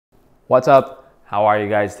What's up? How are you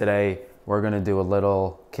guys today? We're gonna do a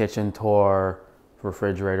little kitchen tour,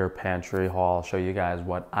 refrigerator, pantry haul, show you guys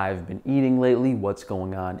what I've been eating lately, what's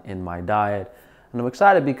going on in my diet. And I'm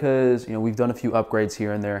excited because, we've done a few upgrades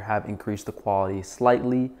here and there, have increased the quality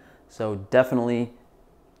slightly. So definitely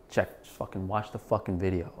just fucking watch the fucking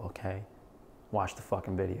video, okay? Watch the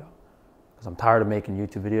fucking video. Because I'm tired of making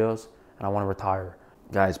YouTube videos and I want to retire.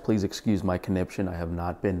 Guys, please excuse my conniption. I have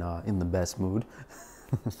not been in the best mood.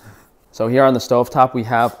 So here on the stovetop, we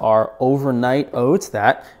have our overnight oats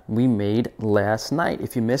that we made last night.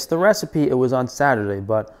 If you missed the recipe, it was on Saturday,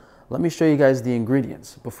 but let me show you guys the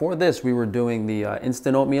ingredients. Before this, we were doing the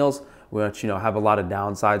instant oatmeals, which have a lot of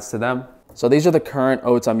downsides to them. So these are the current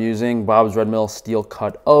oats I'm using, Bob's Red Mill steel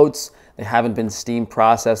cut oats. They haven't been steam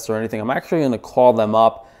processed or anything. I'm actually gonna call them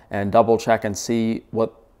up and double check and see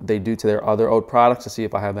what they do to their other oat products to see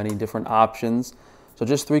if I have any different options. So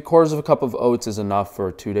just 3/4 of a cup of oats is enough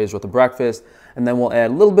for 2 days worth of breakfast. And then we'll add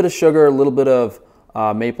a little bit of sugar, a little bit of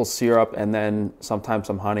maple syrup, and then sometimes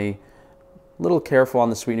some honey. A little careful on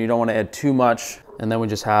the sweetener. You don't want to add too much. And then we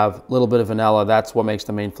just have a little bit of vanilla. That's what makes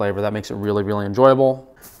the main flavor. That makes it really, really enjoyable.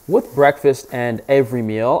 With breakfast and every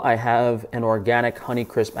meal, I have an organic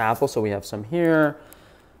Honeycrisp apple. So we have some here,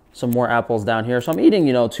 some more apples down here. So I'm eating,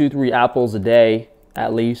 2-3 apples a day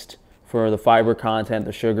at least, for the fiber content,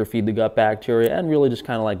 the sugar, feed the gut bacteria, and really just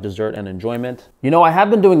kind of like dessert and enjoyment. I have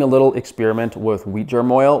been doing a little experiment with wheat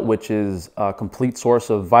germ oil, which is a complete source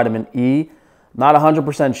of vitamin E. Not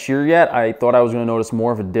 100% sure yet. I thought I was going to notice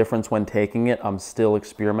more of a difference when taking it. I'm still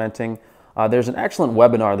experimenting. There's an excellent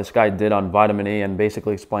webinar this guy did on vitamin E and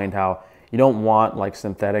basically explained how you don't want like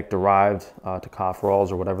synthetic derived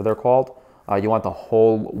tocopherols or whatever they're called. You want the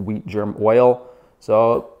whole wheat germ oil.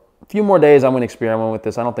 So a few more days I'm going to experiment with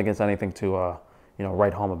this. I don't think it's anything to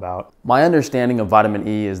write home about. My understanding of vitamin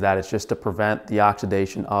E is that it's just to prevent the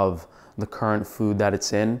oxidation of the current food that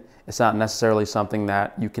it's in. It's not necessarily something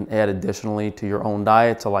that you can add additionally to your own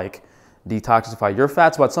diet to like detoxify your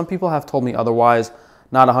fats, but some people have told me otherwise.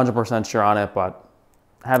 Not 100% sure on it, but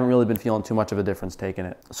I haven't really been feeling too much of a difference taking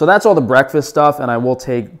it. So that's all the breakfast stuff, and I will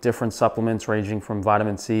take different supplements ranging from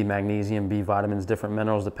vitamin C, magnesium, B vitamins, different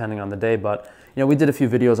minerals depending on the day. But we did a few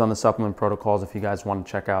videos on the supplement protocols if you guys want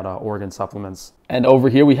to check out organ supplements. And over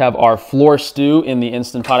here we have our floor stew in the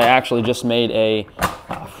Instant Pot. I actually just made a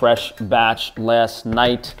fresh batch last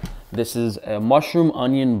night. This is a mushroom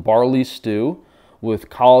onion barley stew with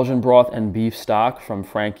collagen broth and beef stock from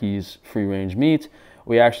Frankie's Free Range Meat.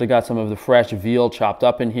 We actually got some of the fresh veal chopped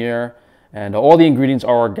up in here, and all the ingredients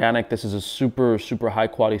are organic. This is a super, super high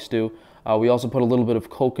quality stew. We also put a little bit of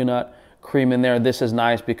coconut cream in there. This is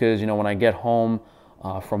nice because, when I get home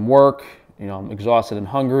from work, I'm exhausted and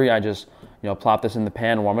hungry. I just, plop this in the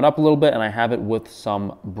pan, warm it up a little bit, and I have it with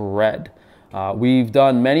some bread. We've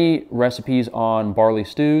done many recipes on barley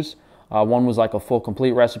stews. One was like a full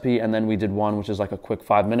complete recipe, and then we did one which is like a quick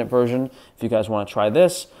 5-minute version. If you guys want to try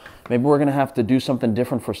this, maybe we're gonna have to do something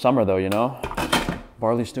different for summer though,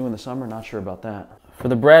 Barley stew in the summer, not sure about that. For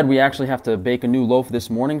the bread, we actually have to bake a new loaf this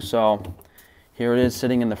morning, so here it is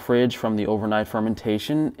sitting in the fridge from the overnight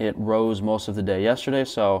fermentation. It rose most of the day yesterday,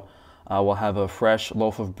 so we'll have a fresh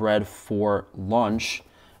loaf of bread for lunch.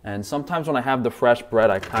 And sometimes when I have the fresh bread,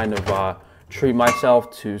 I kind of treat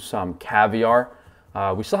myself to some caviar.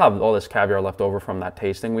 We still have all this caviar left over from that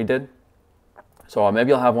tasting we did. So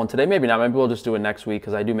maybe I'll have one today, maybe not. Maybe we'll just do it next week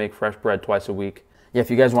because I do make fresh bread twice a week. Yeah,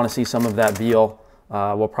 if you guys want to see some of that veal,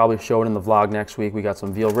 we'll probably show it in the vlog next week. We got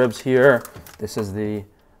some veal ribs here. This is the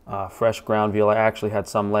fresh ground veal. I actually had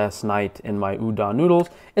some last night in my udon noodles.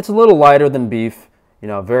 It's a little lighter than beef,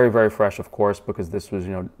 very, very fresh, of course, because this was,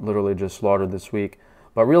 literally just slaughtered this week.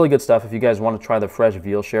 But really good stuff. If you guys want to try the fresh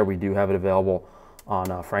veal share, we do have it available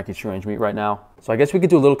on Frankie's Free Range Meat right now. So I guess we could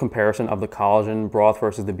do a little comparison of the collagen broth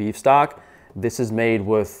versus the beef stock. This is made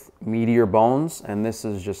with meatier bones, and this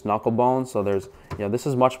is just knuckle bones. So there's, this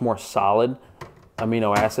is much more solid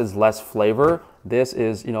amino acids, less flavor. This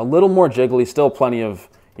is, a little more jiggly, still plenty of,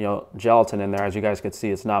 gelatin in there. As you guys can see,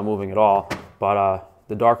 it's not moving at all. But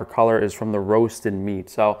the darker color is from the roasted meat.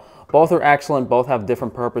 So both are excellent. Both have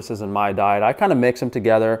different purposes in my diet. I kind of mix them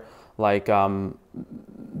together, like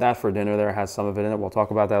that for dinner there has some of it in it. We'll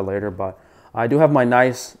talk about that later, but I do have my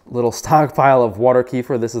nice little stockpile of water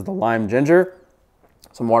kefir. This is the lime ginger,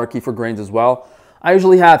 some water kefir grains as well. I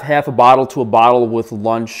usually have half a bottle to a bottle with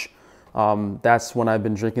lunch. That's when I've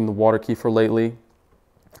been drinking the water kefir lately.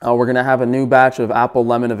 We're gonna have a new batch of apple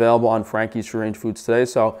lemon available on Frankie's Free Range Foods today.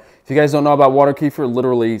 So if you guys don't know about water kefir,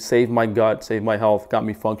 literally saved my gut, saved my health, got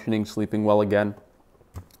me functioning, sleeping well again.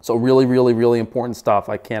 So really, really, really important stuff.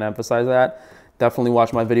 I can't emphasize that. definitely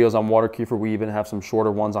watch my videos on water kefir. We even have some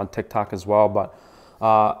shorter ones on TikTok as well. But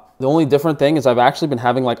the only different thing is I've actually been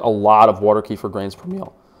having like a lot of water kefir grains per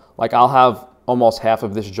meal. Like I'll have almost half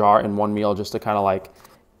of this jar in one meal just to kind of like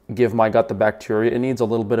give my gut the bacteria it needs, a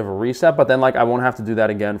little bit of a reset, but then like I won't have to do that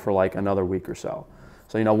again for like another week or so.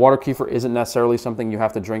 So, you know, water kefir isn't necessarily something you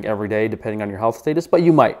have to drink every day depending on your health status, but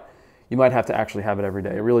you might have to actually have it every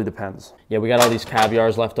day. It really depends. Yeah, we got all these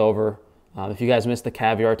caviars left over. If you guys missed the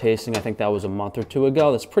caviar tasting, I think that was a month or two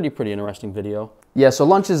ago. That's pretty interesting video. Yeah, so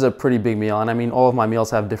lunch is a pretty big meal, and I mean, all of my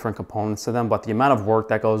meals have different components to them, but the amount of work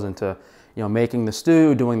that goes into, you know, making the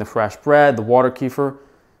stew, doing the fresh bread, the water kefir,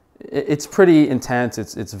 it's pretty intense.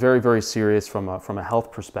 It's very serious from a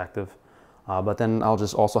health perspective. But then I'll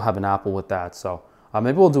just also have an apple with that. So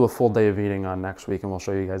maybe we'll do a full day of eating on next week, and we'll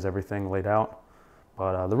show you guys everything laid out.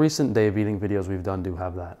 But the recent day of eating videos we've done do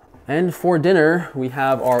have that. And for dinner, we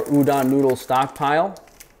have our udon noodle stockpile.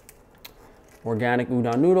 Organic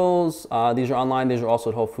udon noodles. These are online. These are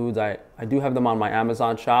also at Whole Foods. I do have them on my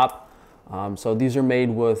Amazon shop. So these are made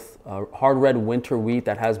with hard red winter wheat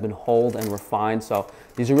that has been hulled and refined. So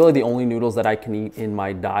these are really the only noodles that I can eat in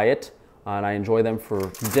my diet, and I enjoy them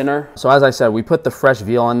for dinner. So as I said, we put the fresh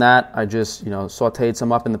veal in that. I just, you know, sauteed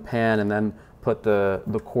some up in the pan and then put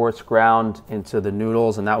the coarse ground into the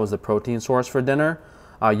noodles, and that was the protein source for dinner.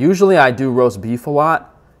 Usually I do roast beef a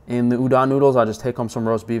lot in the udon noodles. I just take home some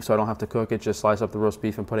roast beef so I don't have to cook it, just slice up the roast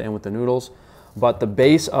beef and put it in with the noodles. But the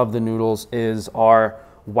base of the noodles is our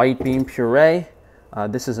white bean puree.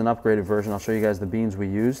 This is an upgraded version. I'll show you guys the beans we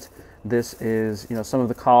used. This is, you know, some of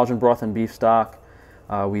the collagen broth and beef stock.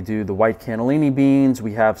 We do the white cannellini beans.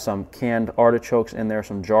 We have some canned artichokes in there,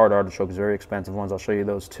 some jarred artichokes, very expensive ones. I'll show you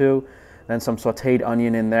those too. Then some sauteed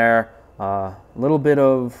onion in there. A little bit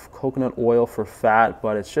of coconut oil for fat,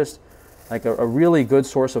 but it's just like a really good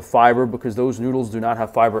source of fiber because those noodles do not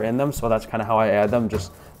have fiber in them. So that's kind of how I add them,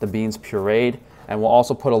 just the beans pureed. And we'll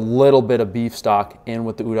also put a little bit of beef stock in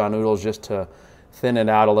with the udon noodles just to thin it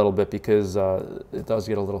out a little bit because it does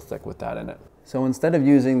get a little thick with that in it. So instead of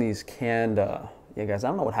using these canned, yeah guys, I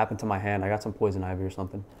don't know what happened to my hand. I got some poison ivy or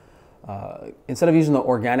something. Instead of using the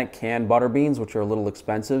organic canned butter beans, which are a little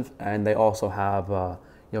expensive, and they also have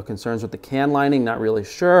you know, concerns with the can lining, not really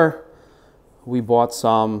sure, we bought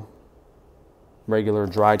some regular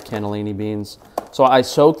dried cannellini beans. So I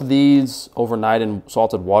soaked these overnight in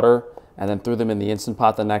salted water and then threw them in the Instant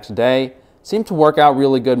Pot the next day. Seemed to work out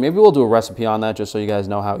really good. Maybe we'll do a recipe on that just so you guys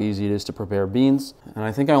know how easy it is to prepare beans. And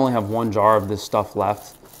I think I only have one jar of this stuff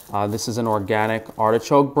left. This is an organic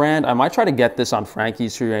artichoke brand. I might try to get this on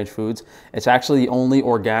Frankie's Free Range Foods. It's actually the only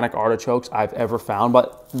organic artichokes I've ever found,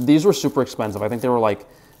 but these were super expensive. I think they were like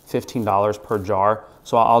 $15 per jar.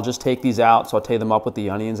 So I'll just take these out, saute them up with the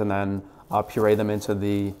onions, and then puree them into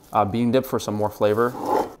the bean dip for some more flavor.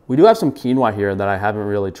 We do have some quinoa here that I haven't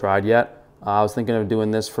really tried yet. I was thinking of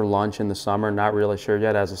doing this for lunch in the summer, not really sure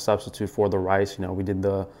yet, as a substitute for the rice. You know, we did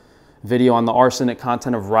the video on the arsenic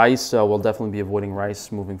content of rice, so we'll definitely be avoiding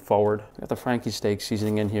rice moving forward. Got the Frankie steak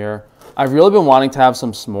seasoning in here. I've really been wanting to have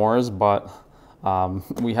some s'mores, but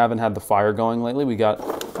we haven't had the fire going lately. We got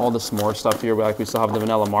all the s'more stuff here. We still have the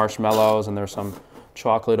vanilla marshmallows, and there's some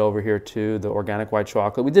chocolate over here too, the organic white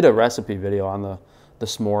chocolate. We did a recipe video on the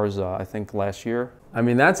s'mores, I think last year. I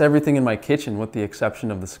mean, that's everything in my kitchen with the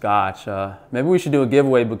exception of the Scotch. Maybe we should do a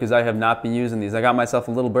giveaway because I have not been using these. I got myself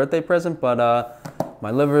a little birthday present, but my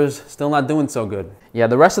liver's still not doing so good. Yeah,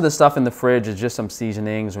 the rest of the stuff in the fridge is just some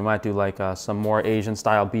seasonings. We might do like some more Asian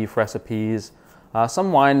style beef recipes.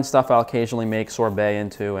 Some wine and stuff I'll occasionally make sorbet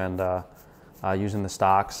into, and using the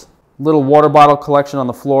stocks. Little water bottle collection on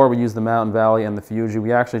the floor. We use the Mountain Valley and the Fuji.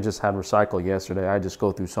 We actually just had recycle yesterday. I just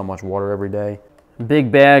go through so much water every day.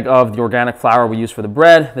 Big bag of the organic flour we use for the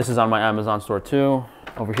bread. This is on my Amazon store too.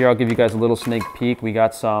 Over here, I'll give you guys a little sneak peek. We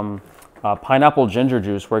got some pineapple ginger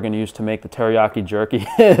juice we're going to use to make the teriyaki jerky.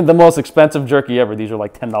 The most expensive jerky ever. These are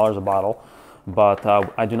like $10 a bottle. But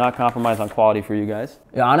I do not compromise on quality for you guys.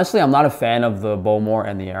 Yeah, honestly, I'm not a fan of the Bowmore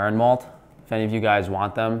and the Aaron malt. If any of you guys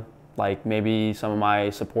want them, like maybe some of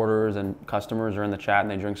my supporters and customers are in the chat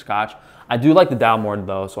and they drink Scotch. I do like the Dalmore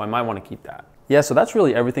though, so I might want to keep that. Yeah, so that's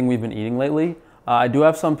really everything we've been eating lately. I do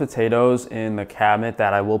have some potatoes in the cabinet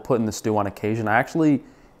that I will put in the stew on occasion. I actually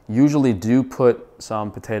usually do put some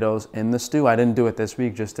potatoes in the stew. I didn't do it this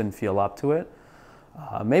week, just didn't feel up to it.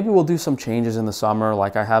 Maybe we'll do some changes in the summer.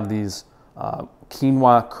 Like I have these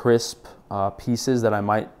quinoa crisp pieces that I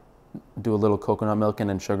might do a little coconut milk in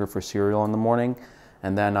and sugar for cereal in the morning.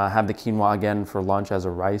 And then have the quinoa again for lunch as a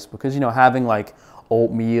rice. Because, you know, having like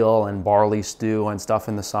oatmeal and barley stew and stuff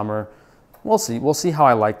in the summer, we'll see how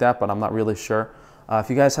I like that, but I'm not really sure. If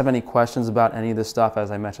you guys have any questions about any of this stuff,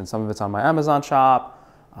 as I mentioned, some of it's on my Amazon shop.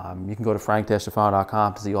 You can go to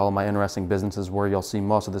frank-stefano.com to see all of my interesting businesses where you'll see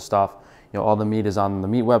most of this stuff. You know, all the meat is on the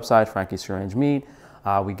meat website, Frankie's Free Range Meat.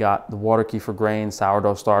 We got the water kefir grain,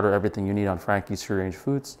 sourdough starter, everything you need on Frankie's Free Range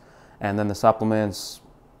Foods. And then the supplements,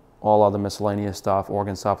 all other miscellaneous stuff,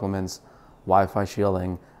 organ supplements, Wi-Fi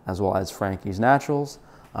shielding, as well as Frankie's Naturals.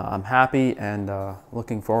 I'm happy and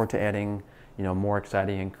looking forward to adding, you know, more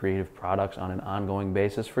exciting and creative products on an ongoing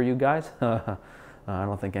basis for you guys. I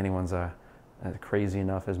don't think anyone's as crazy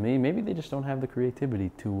enough as me. Maybe they just don't have the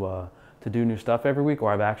creativity to do new stuff every week,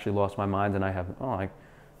 or I've actually lost my mind and I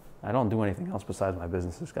don't do anything else besides my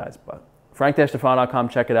businesses, guys. But frank-stefano.com,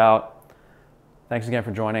 check it out. Thanks again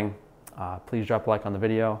for joining. Please drop a like on the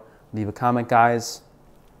video. Leave a comment, guys.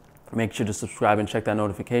 Make sure to subscribe and check that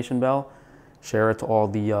notification bell. Share it to all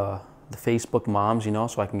the Facebook moms, you know,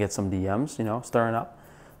 so I can get some DMs, you know, stirring up.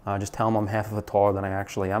 Just tell them I'm half of a taller than I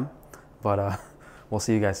actually am. But we'll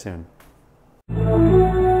see you guys soon.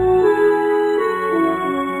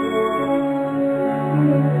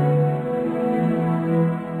 Thank you.